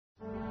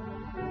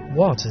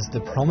What is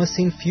the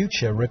promising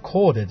future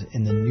recorded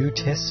in the New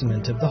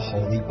Testament of the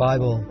Holy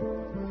Bible?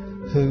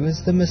 Who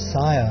is the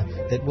Messiah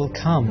that will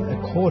come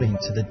according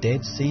to the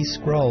Dead Sea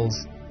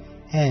Scrolls?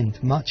 And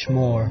much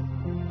more.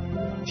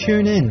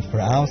 Tune in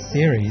for our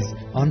series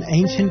on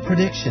ancient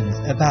predictions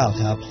about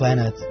our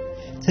planet,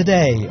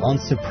 today on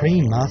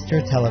Supreme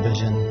Master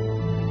Television.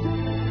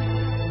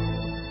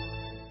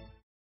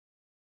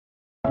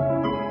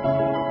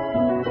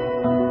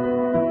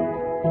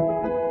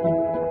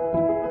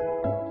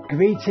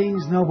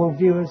 Greetings, noble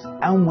viewers,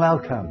 and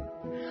welcome.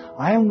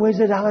 I am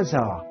Wizard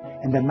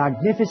Alazar in the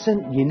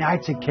magnificent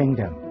United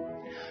Kingdom.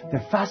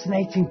 The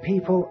fascinating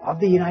people of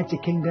the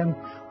United Kingdom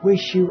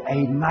wish you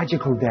a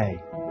magical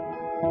day.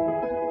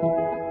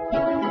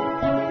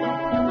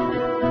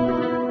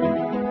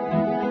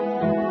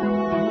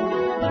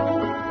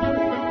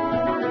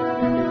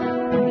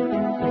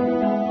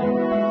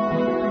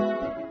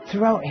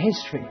 Throughout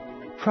history,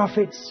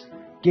 prophets,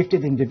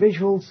 gifted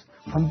individuals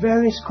from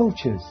various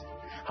cultures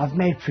have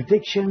made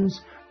predictions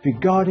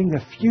regarding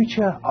the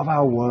future of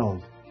our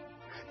world.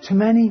 To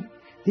many,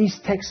 these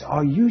texts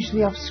are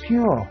usually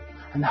obscure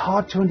and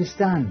hard to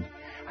understand,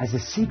 as the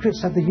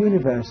secrets of the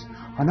universe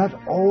are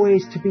not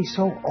always to be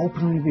so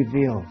openly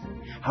revealed.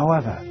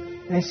 However,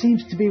 there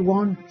seems to be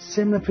one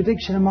similar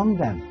prediction among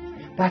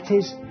them, that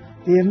is,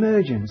 the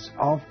emergence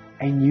of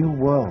a new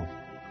world,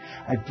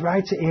 a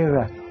brighter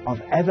era of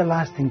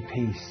everlasting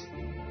peace.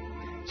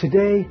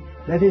 Today,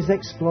 let us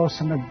explore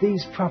some of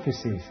these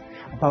prophecies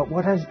about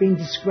what has been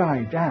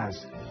described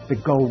as the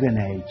Golden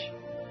Age.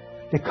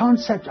 The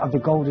concept of the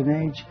Golden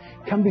Age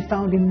can be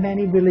found in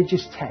many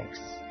religious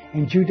texts.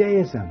 In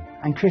Judaism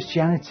and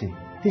Christianity,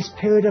 this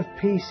period of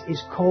peace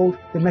is called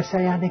the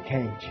Messianic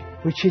Age,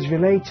 which is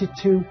related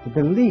to the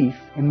belief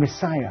in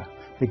Messiah,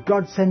 the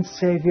God-sent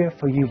Saviour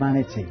for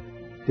humanity.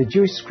 The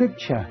Jewish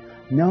scripture,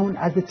 known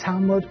as the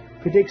Talmud,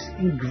 predicts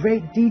in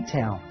great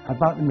detail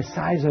about the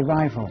Messiah's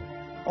arrival,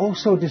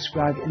 also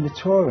described in the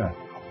Torah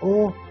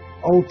or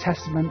Old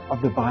Testament of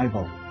the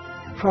Bible.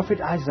 Prophet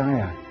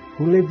Isaiah,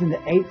 who lived in the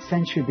 8th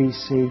century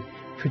BC,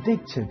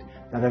 predicted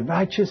that a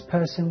righteous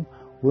person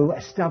will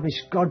establish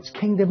God's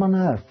kingdom on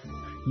earth,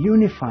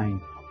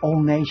 unifying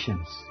all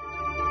nations.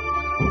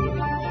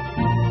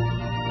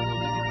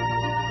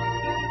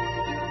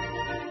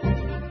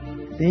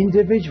 The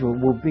individual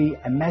will be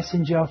a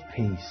messenger of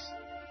peace.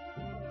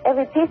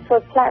 Every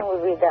peaceful plan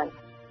will be done.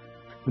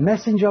 The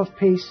messenger of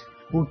peace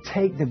will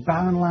take the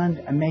barren land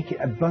and make it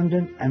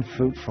abundant and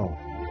fruitful.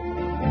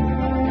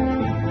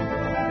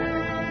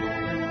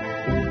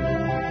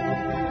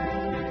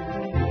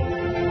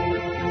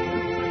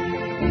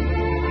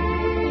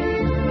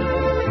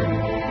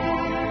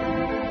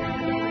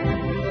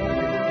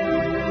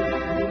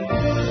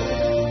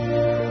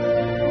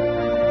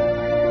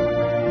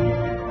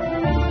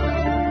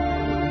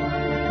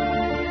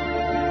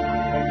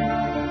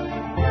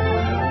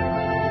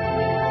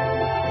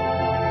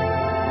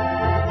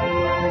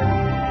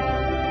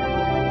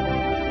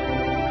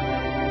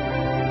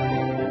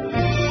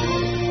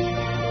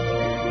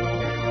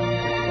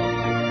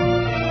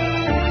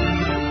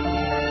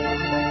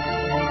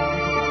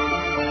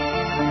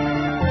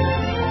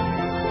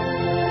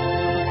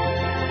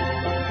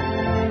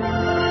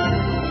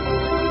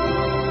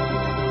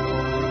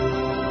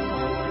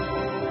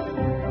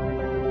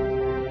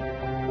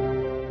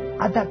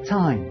 At that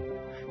time,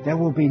 there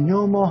will be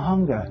no more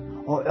hunger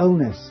or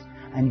illness,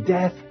 and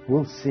death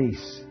will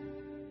cease.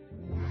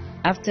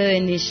 After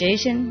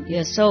initiation,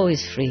 your soul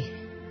is free.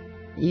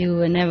 You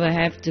will never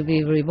have to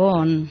be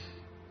reborn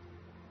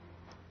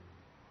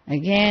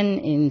again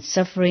in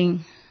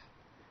suffering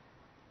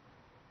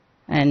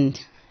and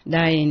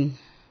dying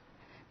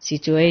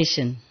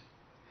situation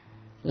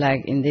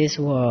like in this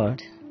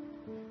world.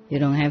 You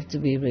don't have to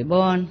be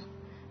reborn.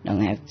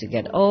 Don't have to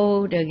get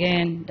old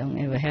again. Don't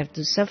ever have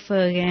to suffer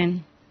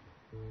again.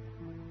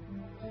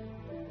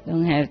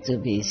 Don't have to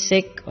be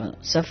sick or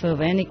suffer of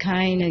any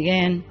kind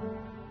again.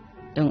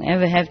 Don't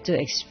ever have to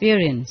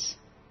experience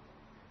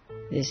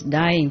this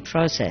dying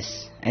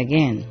process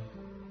again,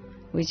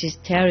 which is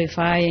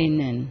terrifying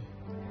and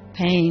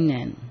pain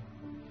and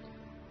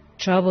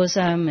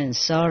troublesome and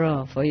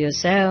sorrow for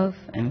yourself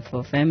and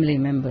for family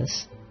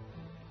members.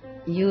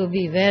 You will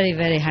be very,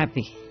 very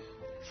happy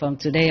from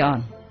today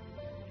on,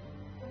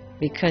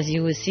 because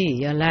you will see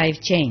your life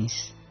change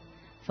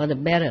for the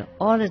better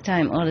all the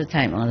time, all the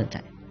time, all the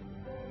time.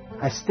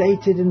 As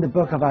stated in the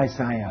book of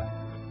Isaiah,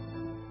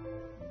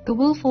 the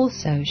wolf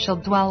also shall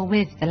dwell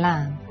with the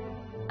lamb,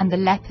 and the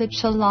leopard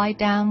shall lie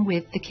down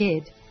with the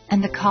kid,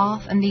 and the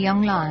calf and the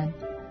young lion,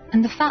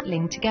 and the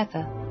fatling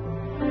together.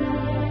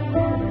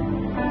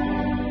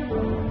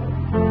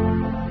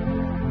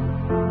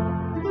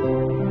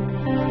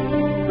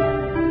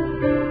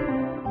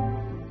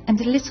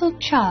 And a little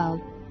child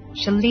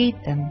shall lead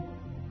them,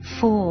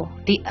 for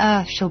the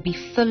earth shall be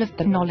full of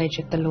the knowledge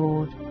of the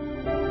Lord.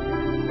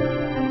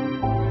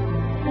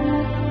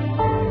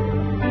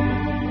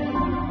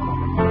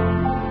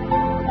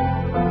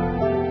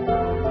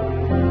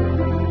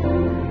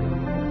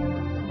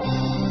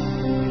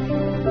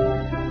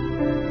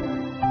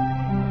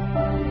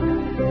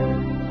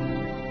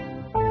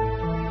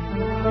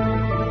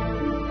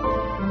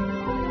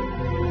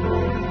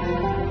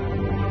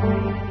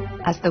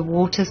 as the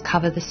waters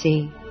cover the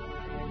sea.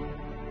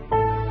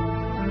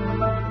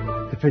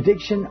 The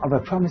prediction of a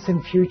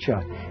promising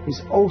future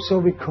is also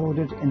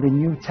recorded in the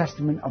New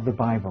Testament of the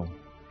Bible.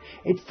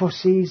 It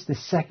foresees the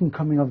second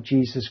coming of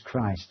Jesus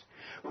Christ,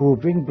 who will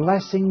bring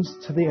blessings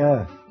to the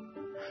earth.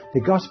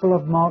 The Gospel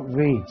of Mark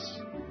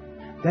reads,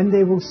 "Then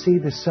they will see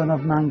the Son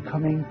of Man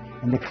coming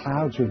in the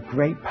clouds with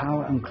great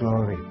power and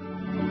glory."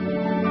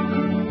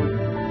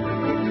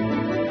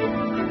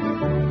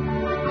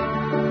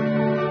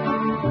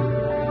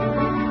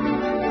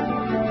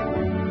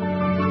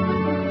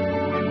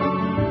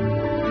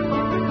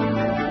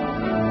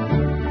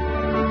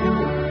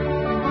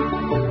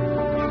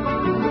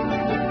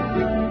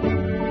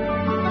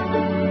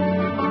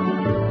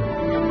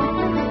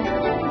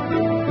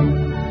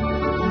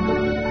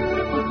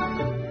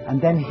 And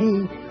then he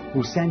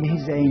will send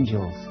his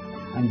angels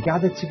and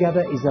gather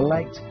together his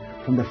elect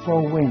from the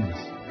four winds,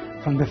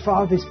 from the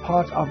farthest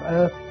part of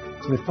earth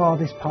to the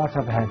farthest part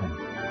of heaven.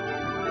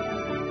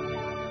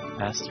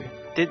 Pastor,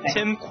 did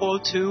Tim Quo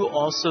II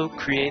also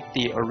create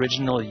the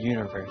original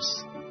universe?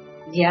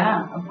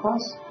 Yeah, of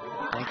course.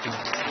 Thank you.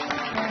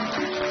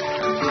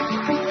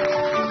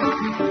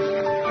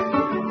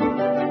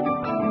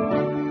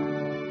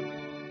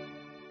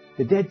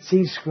 The Dead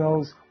Sea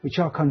Scrolls, which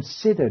are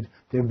considered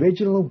the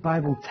original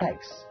Bible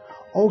texts,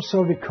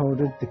 also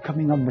recorded the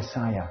coming of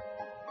Messiah.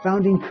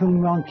 Found in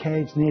Qumran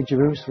caves near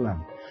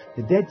Jerusalem,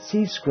 the Dead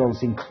Sea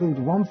Scrolls include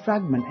one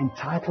fragment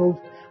entitled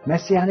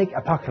Messianic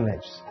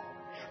Apocalypse.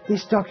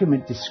 This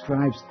document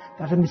describes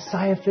that a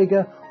Messiah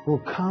figure will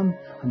come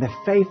and the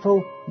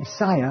faithful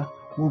Messiah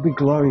will be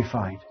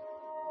glorified.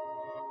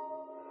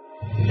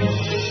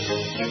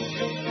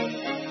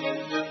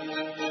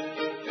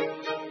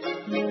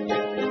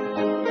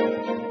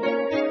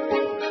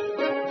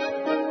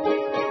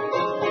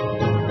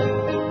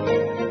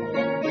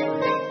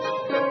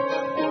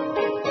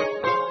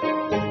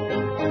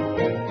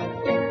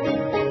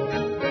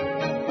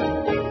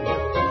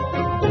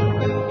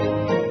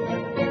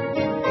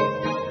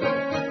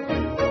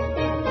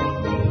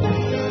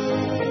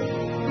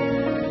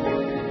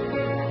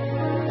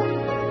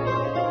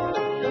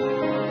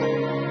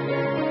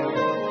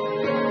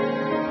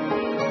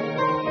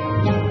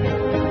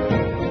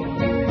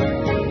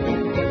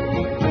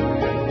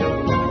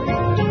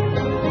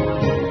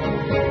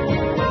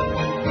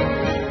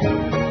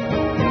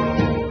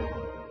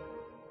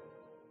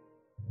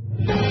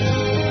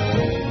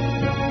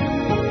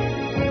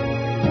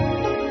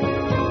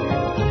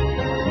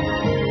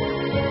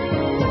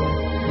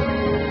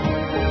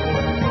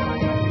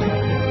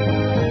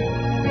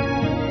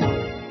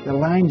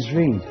 Lines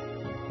read,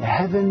 "The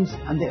heavens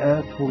and the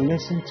earth will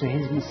listen to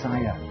his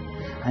Messiah,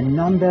 and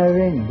none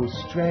therein will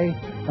stray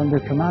from the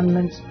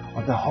commandments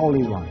of the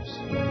holy ones."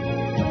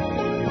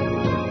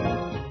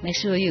 Make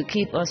sure you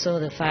keep also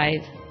the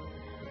 5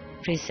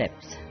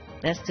 precepts.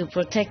 That's to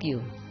protect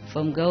you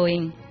from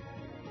going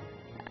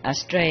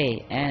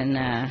astray and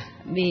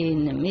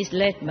being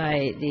misled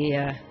by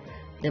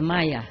the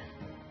Maya.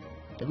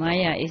 The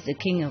Maya is the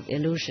king of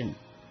illusion.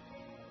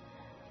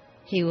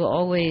 He will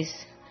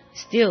always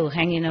still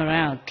hanging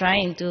around,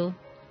 trying to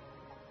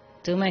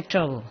make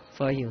trouble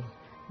for you.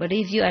 But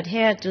if you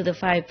adhere to the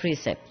 5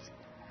 precepts,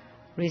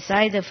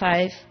 recite the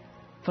 5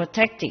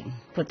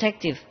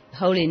 protective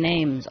holy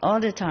names all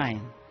the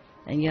time,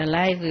 then your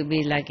life will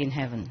be like in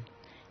heaven.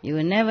 You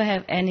will never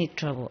have any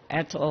trouble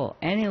at all,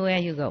 anywhere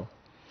you go.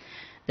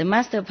 The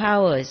Master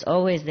power is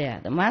always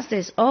there. The Master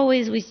is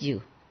always with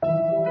you.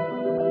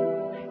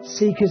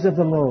 Seekers of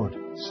the Lord,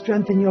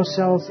 strengthen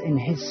yourselves in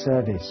his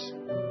service,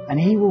 and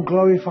he will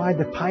glorify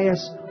the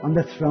pious on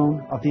the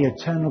throne of the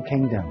eternal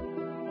kingdom.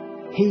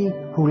 He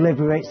who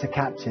liberates the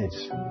captives.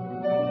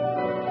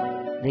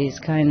 This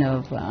kind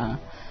of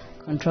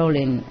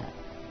controlling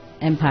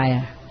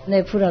empire.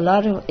 They put a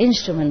lot of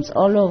instruments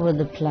all over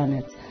the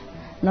planet.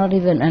 Not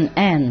even an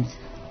ant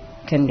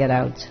can get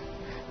out.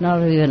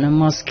 Not even a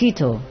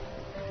mosquito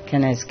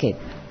can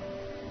escape.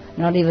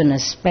 Not even a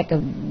speck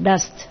of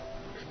dust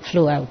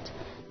flew out.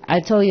 I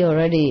told you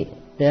already,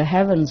 the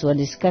heavens were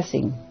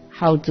discussing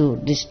how to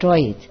destroy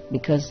it,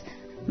 because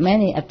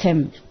many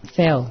attempts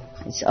fail.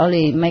 It's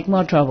only make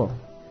more trouble.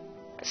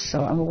 So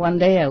one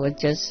day I was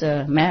just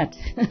mad,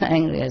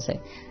 angry. I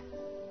said,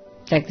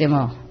 take them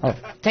all, or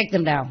take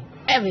them down,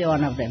 every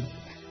one of them.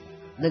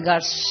 The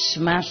God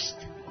smashed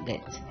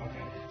it.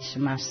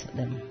 Smashed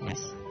them,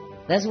 yes.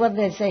 That's what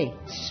they say,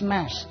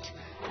 smashed.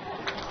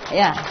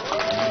 Yeah.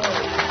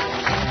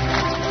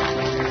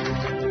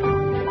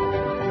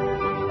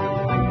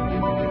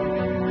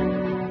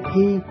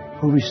 He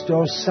who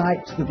restores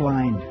sight to the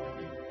blind.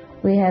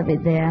 We have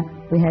it there.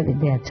 We have it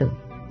there too.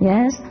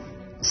 Yes?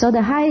 So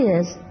the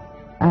highest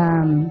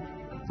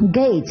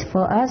gate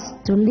for us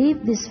to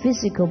leave this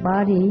physical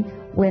body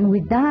when we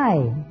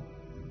die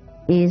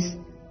is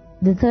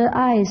the third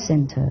eye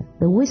center,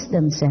 the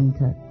wisdom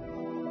center.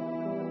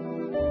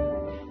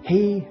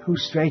 He who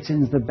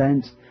straightens the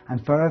bent,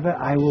 and forever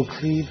I will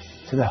cleave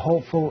to the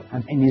hopeful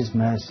and in his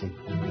mercy.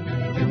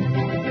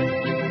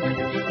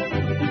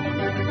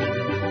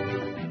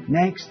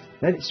 Next,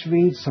 let's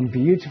read some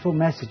beautiful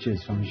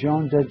messages from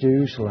Jean de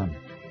Jerusalem,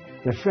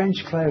 the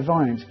French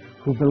clairvoyant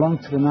who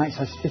belonged to the Knights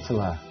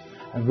Hospitaller,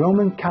 a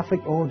Roman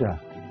Catholic order.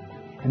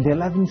 In the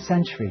 11th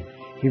century,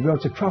 he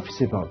wrote a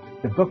prophecy book,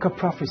 the Book of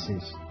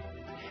Prophecies.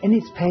 In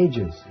its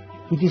pages,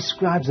 he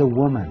describes a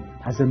woman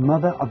as the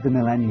mother of the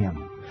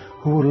millennium,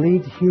 who will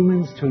lead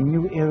humans to a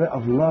new era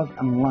of love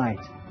and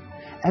light,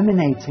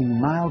 emanating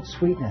mild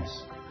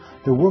sweetness.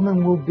 The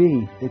woman will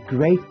be the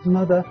great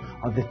mother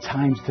of the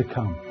times to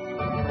come.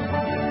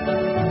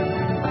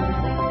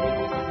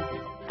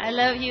 I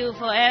love you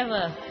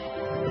forever.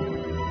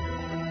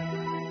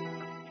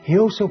 He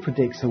also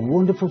predicts a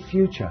wonderful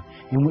future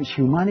in which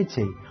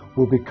humanity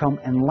will become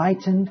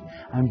enlightened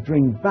and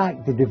bring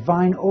back the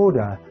divine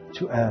order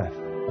to earth.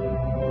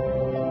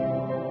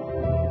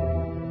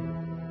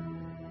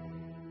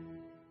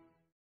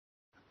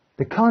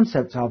 The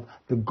concept of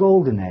the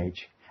Golden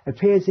Age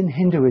appears in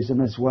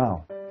Hinduism as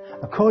well.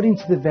 According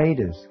to the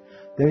Vedas,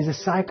 there is a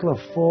cycle of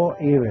 4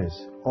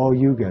 eras, or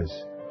yugas,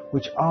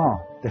 which are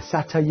the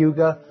Satya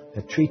Yuga,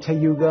 the Treta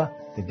Yuga,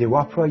 the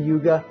Dwapara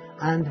Yuga,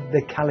 and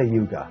the Kali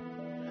Yuga.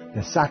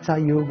 The Satya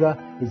Yuga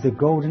is the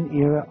golden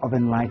era of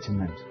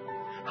enlightenment.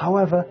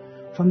 However,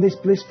 from this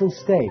blissful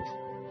state,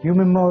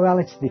 human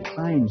morality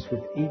declines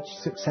with each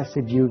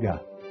successive yuga.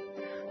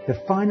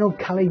 The final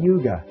Kali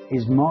Yuga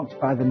is marked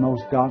by the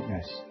most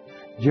darkness,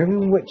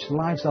 during which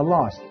lives are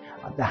lost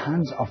at the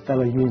hands of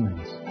fellow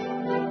humans.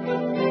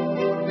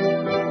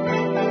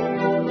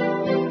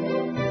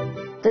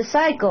 The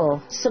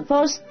cycle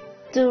supposed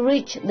to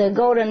reach the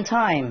golden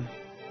time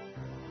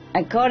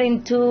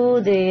according to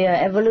the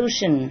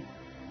evolution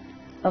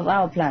of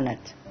our planet.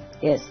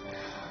 Yes.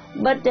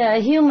 But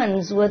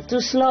humans were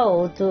too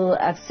slow to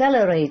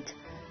accelerate,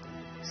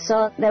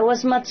 so there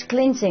was much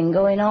cleansing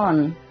going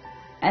on,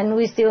 and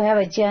we still have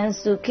a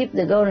chance to keep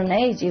the golden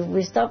age if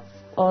we stop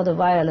all the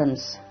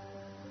violence,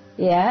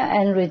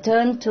 and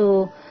return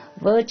to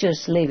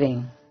virtuous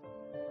living.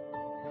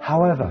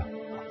 However,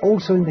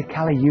 also in the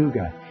Kali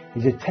Yuga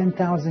is a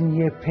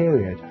 10,000-year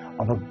period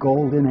of a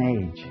golden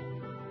age.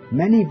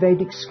 Many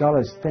Vedic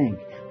scholars think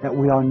that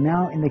we are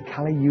now in the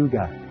Kali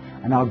Yuga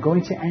and are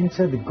going to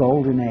enter the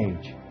golden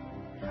age.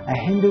 A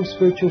Hindu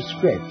spiritual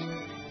script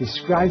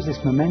describes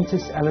this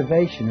momentous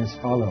elevation as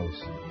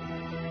follows.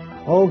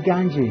 O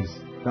Ganges,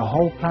 the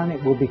whole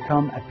planet will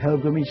become a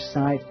pilgrimage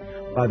site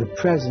by the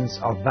presence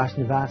of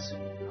Vaishnavas,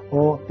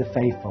 or the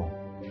faithful,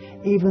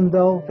 even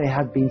though they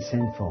had been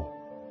sinful.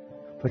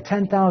 For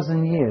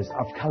 10,000 years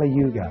of Kali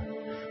Yuga,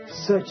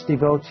 such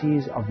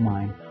devotees of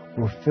mine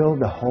will fill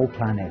the whole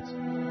planet.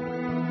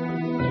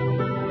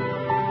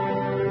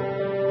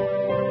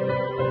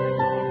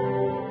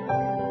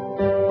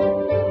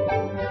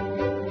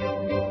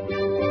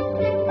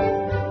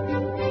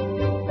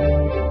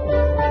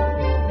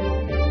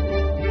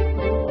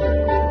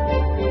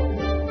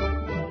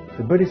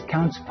 The Buddhist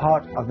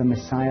counterpart of the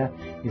Messiah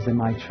is the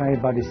Maitreya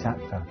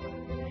Bodhisattva.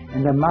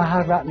 In the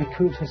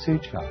Maharatnakuta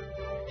Sutra,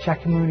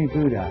 Shakyamuni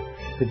Buddha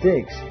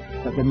predicts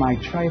that the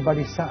Maitreya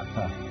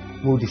Bodhisattva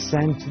will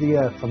descend to the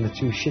earth from the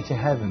Tushita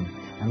heaven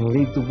and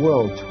lead the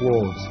world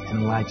towards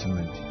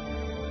enlightenment.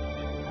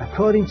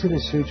 According to the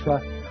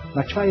sutra,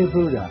 Maitreya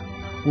Buddha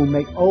will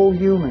make all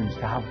humans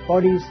to have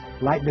bodies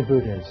like the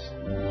Buddhas.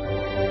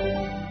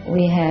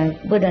 We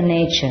have Buddha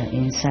nature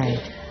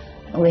inside.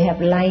 We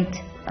have light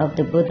of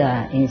the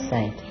Buddha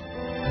inside.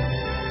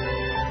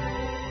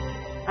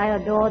 I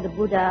adore the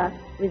Buddha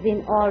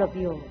within all of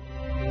you.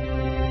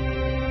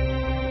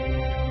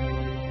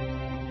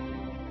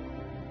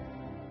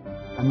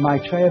 And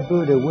Maitreya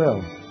Buddha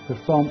will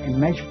perform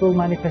immeasurable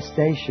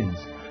manifestations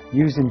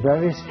using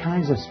various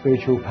kinds of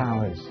spiritual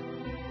powers.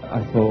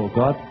 I saw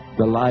God,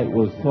 the light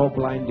was so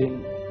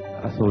blinding.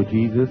 I saw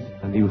Jesus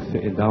and he was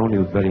sitting down, he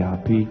was very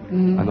happy.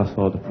 And I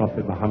saw the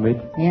Prophet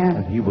Muhammad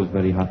and he was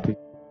very happy.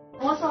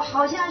 我说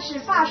好像是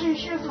法身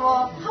师傅，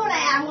后来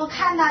啊，我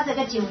看到这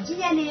个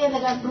90年的那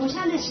个录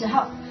像的时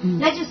候，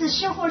那就是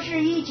师傅是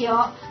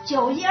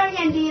1992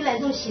年的那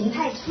种形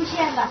态出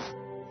现的。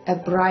A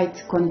bright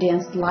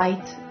condensed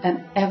light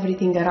and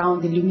everything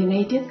around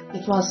illuminated.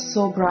 It was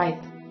so bright.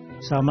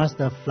 So I must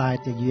have fly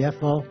the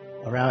UFO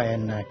around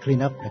and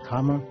clean up the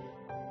karma.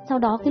 Sau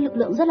đó cái lực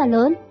lượng rất là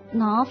lớn,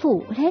 nó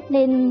phủ hết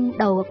lên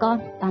đầu của con,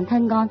 toàn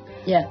thân con.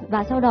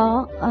 Và sau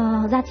đó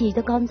gia trì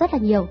cho con rất là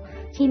nhiều.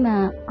 Khi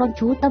mà con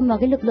chú tâm vào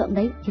cái lực lượng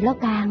đấy thì nó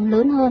càng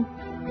lớn hơn.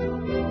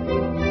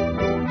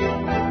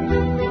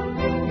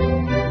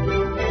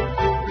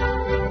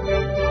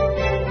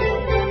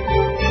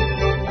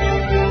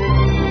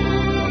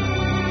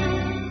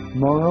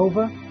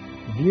 Moreover,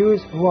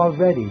 viewers who are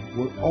ready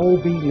will all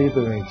be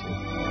liberated.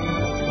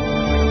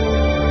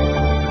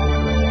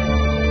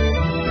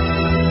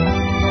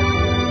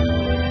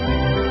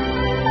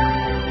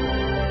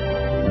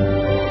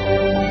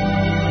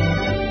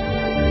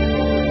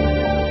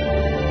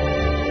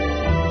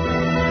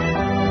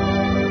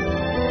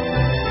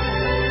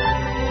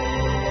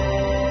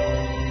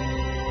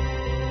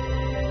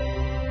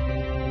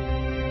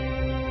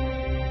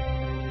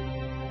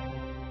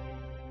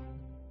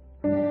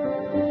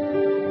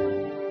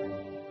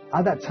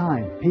 At that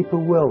time,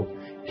 people will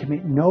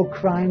commit no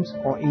crimes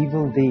or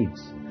evil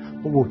deeds,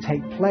 but will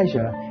take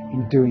pleasure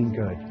in doing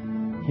good.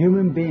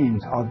 Human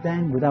beings are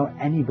then without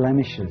any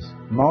blemishes.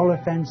 Moral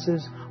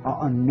offences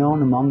are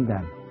unknown among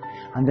them,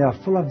 and they are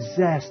full of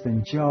zest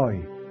and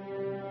joy.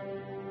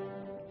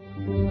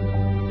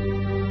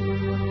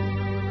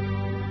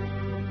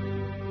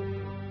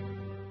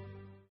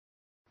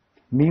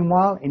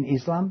 Meanwhile, in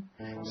Islam,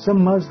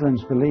 some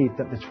Muslims believe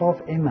that the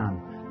 12th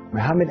Imam,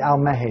 Muhammad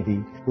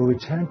al-Mahdi, will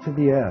return to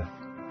the earth.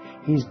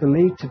 He is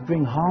believed to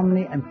bring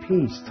harmony and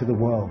peace to the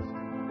world.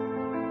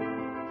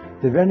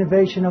 The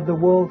renovation of the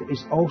world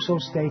is also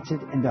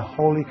stated in the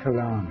Holy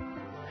Quran.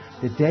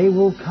 The day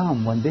will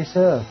come when this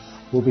earth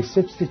will be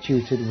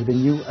substituted with a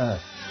new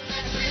earth.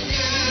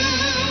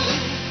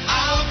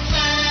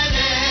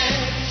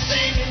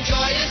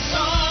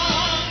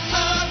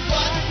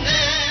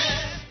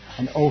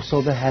 And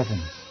also the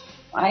heavens.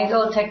 I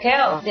go take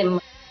care of them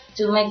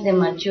to make them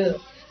mature,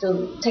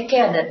 to take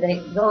care that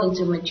they go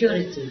into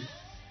maturity,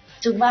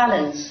 to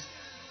balance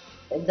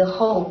the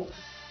whole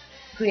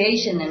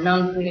creation and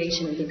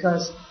non-creation,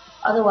 because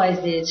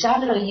otherwise the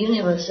shadow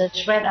universe is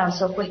spread out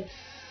so quick.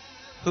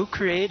 Who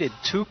created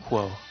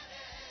Tuquo?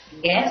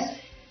 Yes?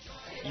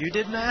 You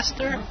did,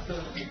 Master?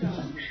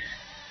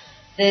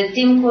 The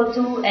Team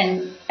Quo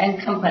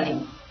and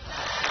company.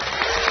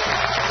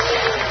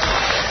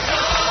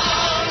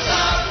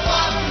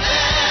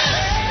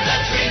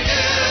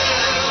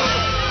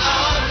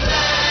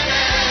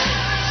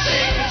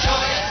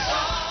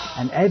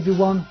 And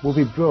everyone will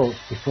be brought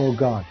before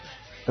God,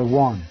 the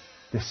One,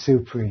 the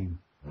Supreme.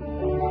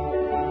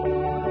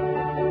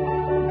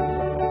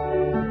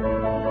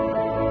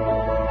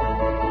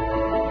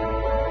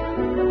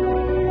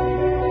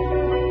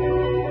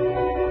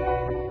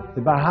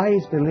 The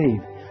Baha'is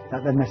believe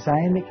that the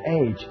Messianic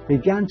age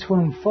began to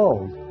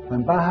unfold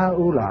when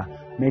Baha'u'llah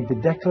made the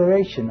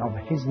declaration of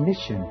his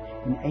mission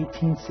in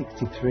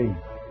 1863.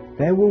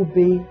 There will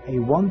be a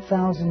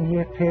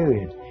 1,000-year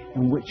period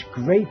in which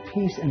great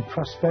peace and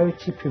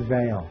prosperity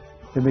prevail.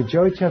 The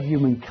majority of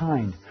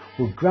humankind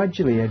will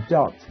gradually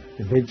adopt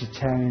the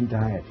vegetarian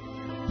diet.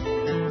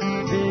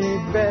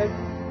 Big bed,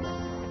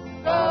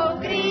 go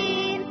green.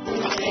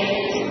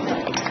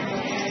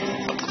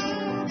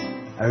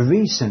 A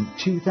recent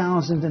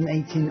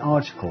 2018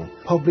 article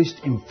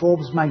published in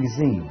Forbes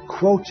magazine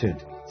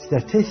quoted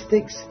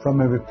statistics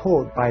from a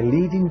report by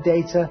leading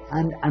data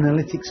and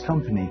analytics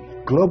company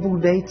Global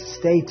Data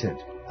stated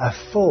a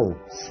full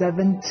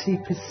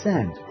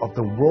 70% of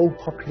the world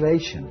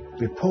population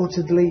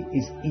reportedly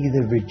is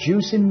either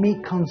reducing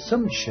meat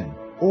consumption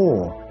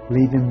or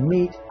leaving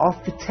meat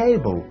off the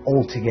table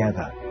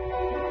altogether.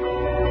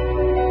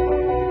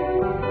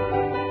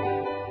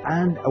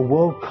 And a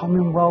world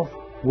commonwealth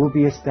will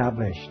be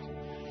established.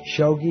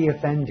 Shoghi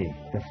Effendi,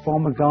 the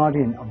former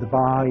guardian of the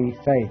Baha'i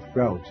faith,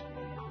 wrote,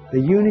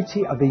 "The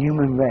unity of the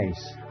human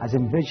race, as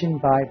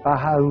envisioned by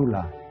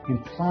Baha'u'llah,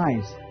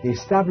 implies the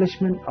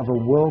establishment of a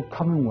world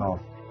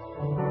commonwealth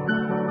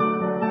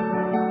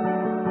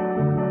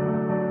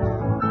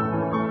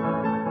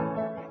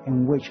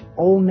in which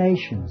all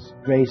nations,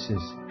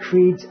 races,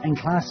 creeds and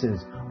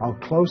classes are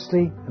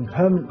closely and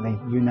permanently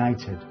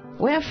united."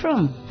 Where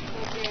from?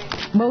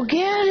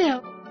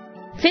 Bulgaria,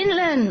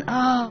 Finland,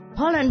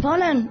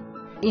 Poland,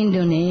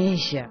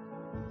 Indonesia.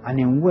 And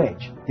in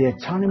which the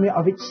autonomy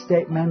of its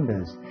state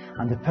members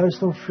and the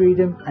personal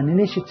freedom and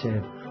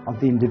initiative of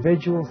the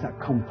individuals that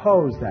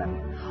compose them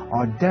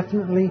are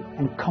definitely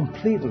and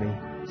completely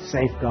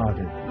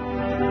safeguarded.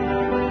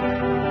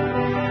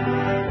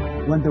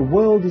 When the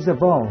world is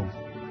evolved,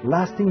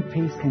 lasting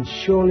peace can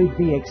surely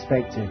be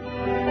expected.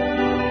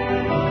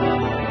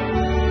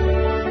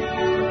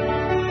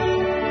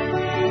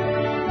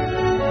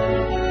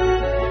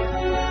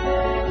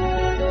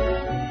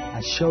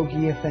 As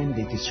Shoghi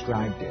Effendi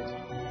described it,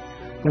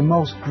 the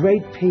most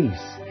great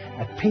peace,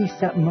 a peace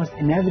that must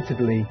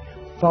inevitably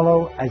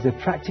follow as a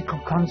practical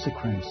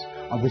consequence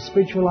of the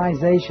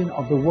spiritualization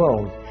of the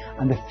world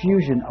and the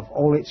fusion of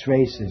all its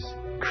races,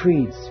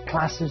 creeds,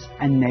 classes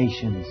and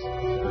nations.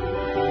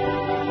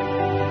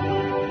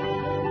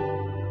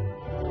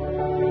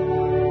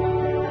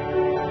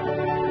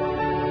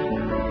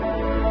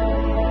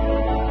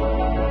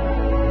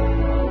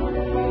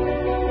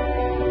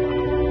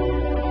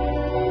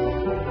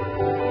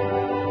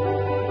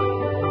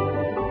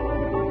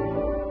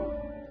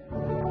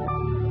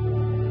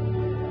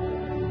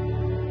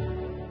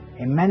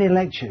 In many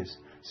lectures,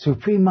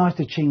 Supreme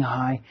Master Ching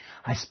Hai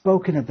has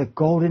spoken of the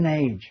Golden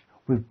Age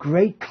with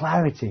great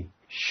clarity,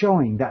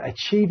 showing that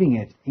achieving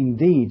it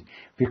indeed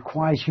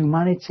requires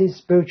humanity's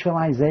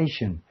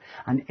spiritualization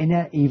and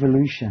inner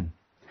evolution.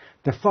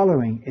 The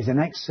following is an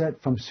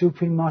excerpt from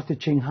Supreme Master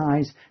Ching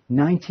Hai's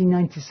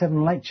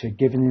 1997 lecture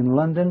given in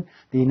London,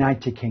 the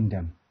United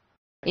Kingdom.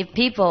 If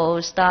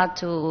people start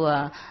to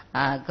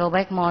go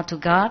back more to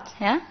God,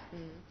 yeah,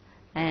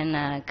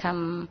 and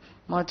come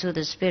more to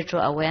the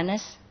spiritual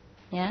awareness,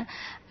 yeah,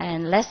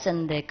 and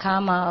lessen the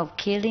karma of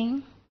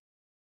killing,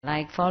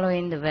 like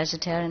following the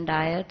vegetarian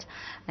diet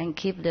and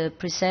keep the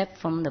precept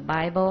from the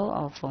Bible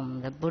or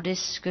from the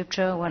Buddhist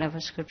scripture,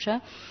 whatever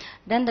scripture,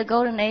 then the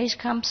golden age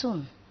comes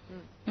soon.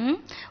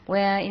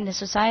 Where in the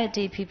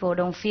society people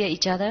don't fear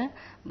each other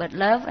but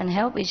love and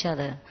help each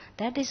other.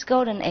 That is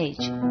golden age.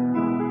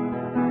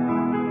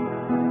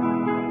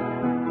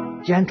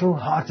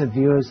 Gentle-hearted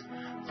viewers,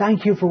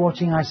 thank you for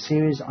watching our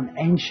series on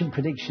ancient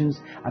predictions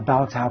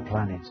about our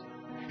planet.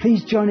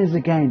 Please join us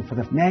again for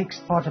the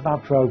next part of our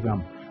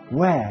program,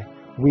 where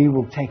we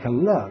will take a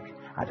look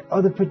at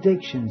other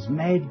predictions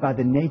made by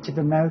the Native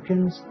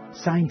Americans,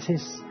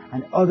 scientists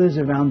and others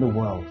around the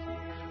world.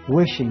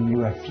 Wishing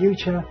you a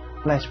future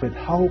blessed with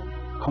hope,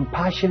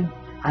 compassion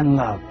and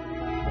love.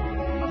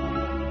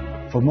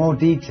 For more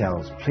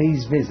details,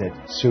 please visit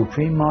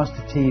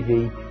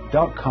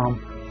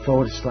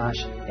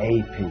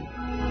suprememastertv.com/AP.